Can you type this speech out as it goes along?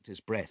His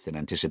breath in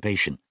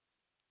anticipation.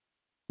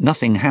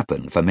 Nothing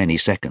happened for many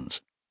seconds,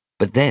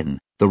 but then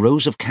the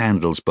rows of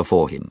candles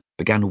before him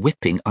began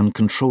whipping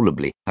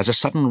uncontrollably as a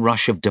sudden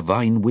rush of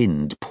divine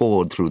wind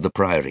poured through the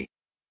priory,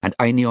 and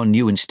Einion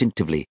knew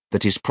instinctively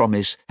that his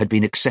promise had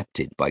been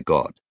accepted by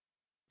God.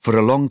 For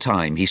a long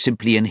time he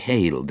simply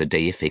inhaled the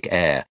deific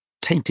air,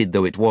 tainted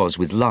though it was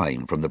with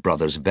lime from the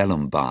brothers'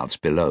 vellum baths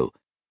below.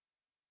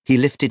 He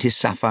lifted his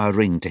sapphire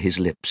ring to his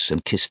lips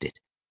and kissed it.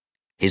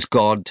 His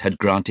God had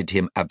granted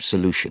him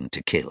absolution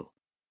to kill.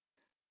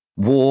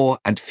 War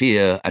and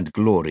fear and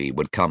glory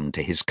would come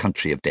to his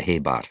country of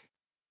Deheubarth.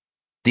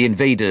 The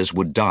invaders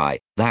would die,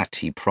 that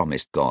he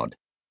promised God,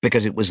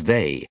 because it was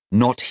they,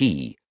 not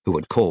he, who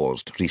had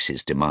caused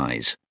Rhys's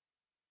demise.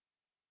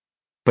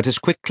 But as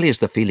quickly as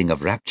the feeling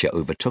of rapture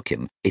overtook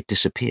him, it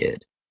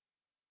disappeared.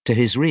 To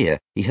his rear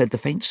he heard the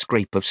faint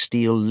scrape of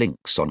steel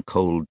links on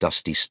cold,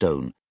 dusty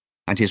stone,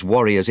 and his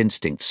warrior's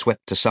instinct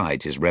swept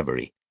aside his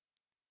reverie.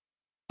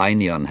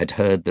 Einion had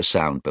heard the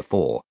sound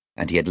before,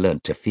 and he had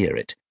learnt to fear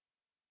it.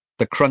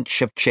 The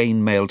crunch of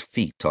chain-mailed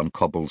feet on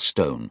cobbled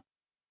stone.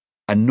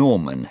 A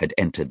Norman had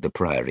entered the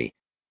priory,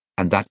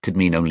 and that could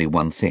mean only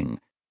one thing: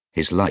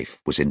 his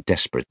life was in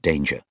desperate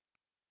danger.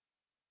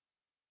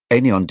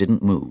 Einion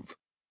didn't move,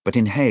 but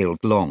inhaled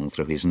long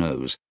through his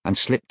nose and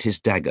slipped his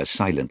dagger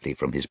silently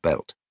from his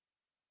belt.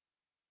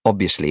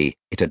 Obviously,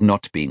 it had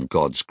not been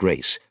God's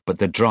grace, but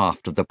the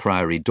draught of the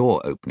priory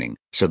door opening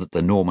so that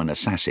the Norman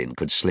assassin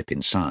could slip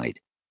inside.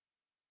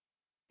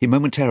 He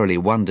momentarily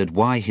wondered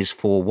why his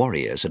 4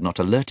 warriors had not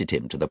alerted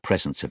him to the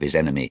presence of his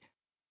enemy,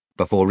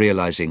 before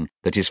realizing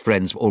that his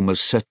friends were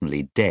almost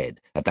certainly dead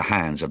at the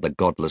hands of the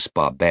godless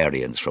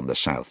barbarians from the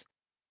south.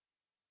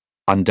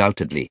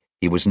 Undoubtedly,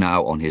 he was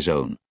now on his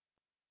own.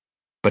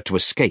 But to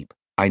escape,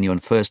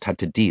 Einion first had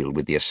to deal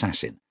with the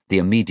assassin, the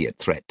immediate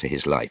threat to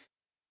his life.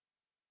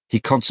 He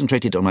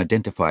concentrated on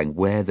identifying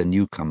where the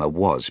newcomer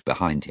was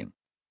behind him,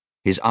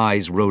 his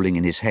eyes rolling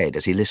in his head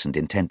as he listened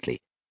intently.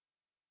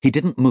 He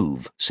didn't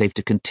move, save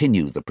to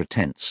continue the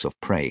pretense of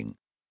praying,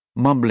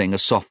 mumbling a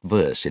soft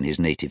verse in his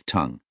native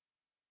tongue.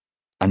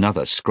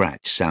 Another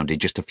scratch sounded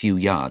just a few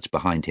yards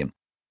behind him,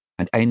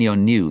 and Einion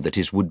knew that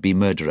his would-be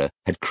murderer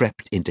had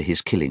crept into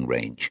his killing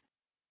range.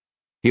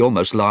 He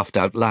almost laughed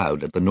out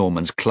loud at the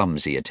Norman's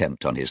clumsy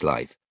attempt on his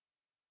life.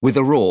 With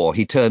a roar,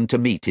 he turned to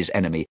meet his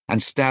enemy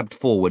and stabbed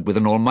forward with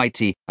an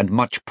almighty and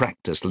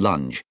much-practiced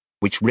lunge,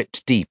 which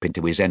ripped deep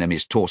into his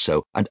enemy's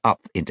torso and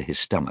up into his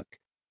stomach.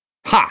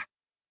 "Ha!"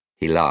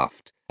 he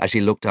laughed as he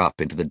looked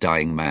up into the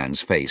dying man's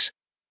face.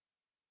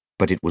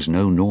 But it was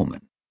no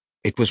Norman.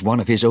 It was one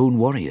of his own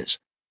warriors,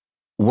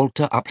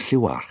 Walter ap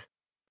Ruadh.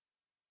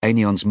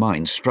 Einion's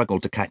mind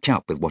struggled to catch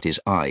up with what his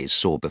eyes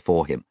saw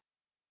before him.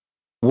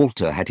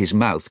 Walter had his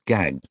mouth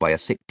gagged by a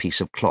thick piece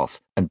of cloth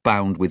and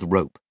bound with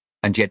rope,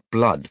 and yet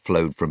blood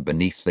flowed from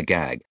beneath the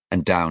gag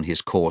and down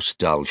his coarse,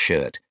 dull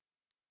shirt.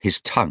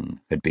 His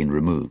tongue had been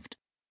removed.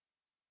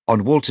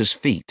 On Walter's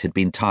feet had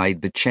been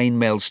tied the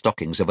chain-mail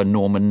stockings of a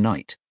Norman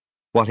knight,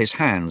 while his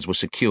hands were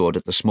secured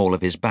at the small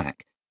of his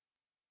back.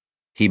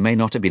 He may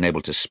not have been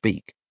able to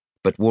speak,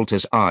 but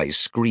Walter's eyes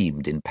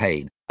screamed in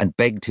pain and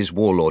begged his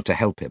warlord to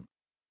help him.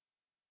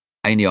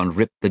 Einion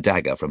ripped the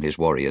dagger from his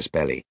warrior's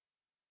belly.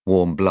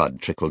 Warm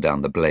blood trickled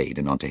down the blade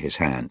and onto his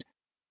hand.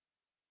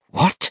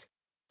 "What?"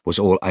 was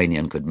all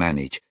Einion could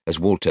manage as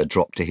Walter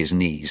dropped to his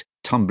knees,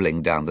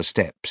 tumbling down the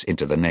steps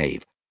into the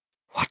nave.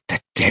 "What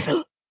the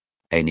devil?"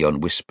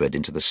 Einion whispered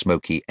into the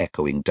smoky,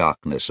 echoing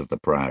darkness of the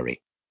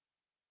priory.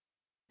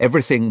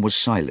 Everything was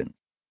silent,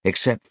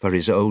 except for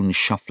his own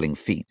shuffling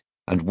feet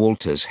and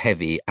Walter's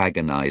heavy,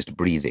 agonized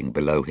breathing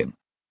below him.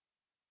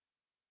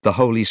 The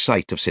holy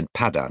site of St.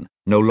 Padan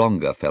no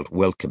longer felt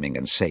welcoming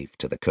and safe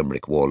to the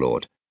Cymric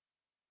warlord.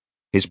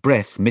 His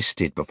breath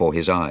misted before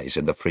his eyes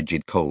in the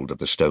frigid cold of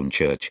the stone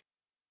church.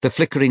 The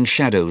flickering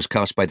shadows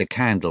cast by the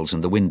candles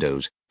in the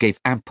windows gave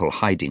ample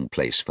hiding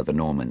place for the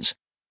Normans,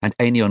 and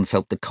Einion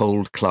felt the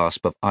cold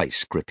clasp of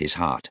ice grip his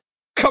heart.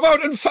 "Come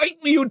out and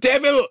fight me, you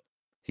devil!"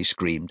 he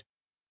screamed.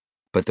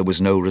 But there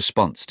was no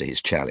response to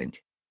his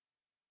challenge.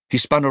 He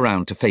spun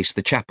around to face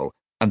the chapel,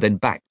 and then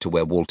back to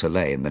where Walter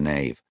lay in the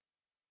nave.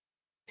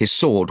 His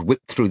sword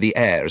whipped through the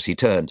air as he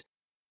turned.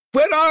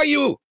 "Where are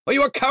you? Are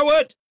you a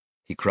coward?"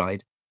 he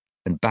cried,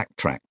 and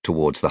backtracked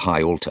towards the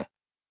high altar.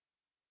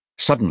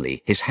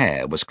 Suddenly his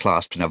hair was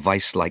clasped in a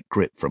vice-like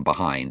grip from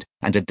behind,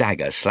 and a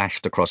dagger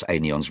slashed across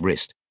Einion's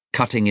wrist,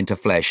 cutting into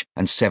flesh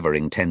and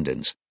severing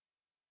tendons.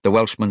 The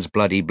Welshman's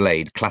bloody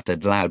blade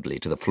clattered loudly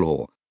to the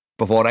floor,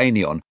 before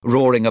Einion,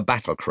 roaring a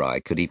battle cry,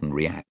 could even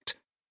react.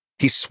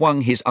 He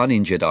swung his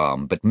uninjured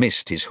arm but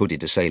missed his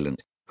hooded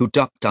assailant, who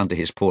ducked under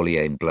his poorly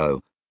aimed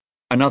blow.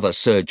 Another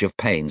surge of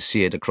pain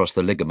seared across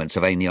the ligaments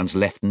of Einion's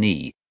left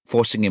knee,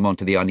 forcing him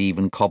onto the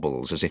uneven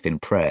cobbles as if in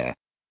prayer.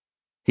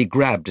 He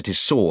grabbed at his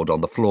sword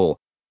on the floor,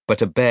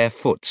 but a bare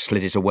foot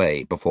slid it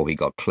away before he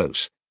got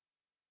close.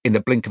 In the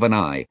blink of an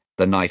eye,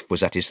 the knife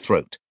was at his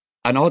throat,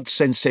 an odd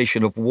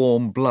sensation of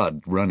warm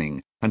blood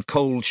running and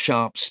cold,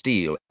 sharp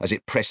steel as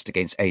it pressed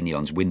against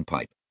Einion's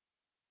windpipe.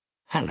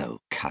 "Hello,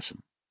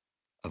 cousin,"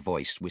 A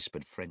voice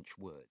whispered French words.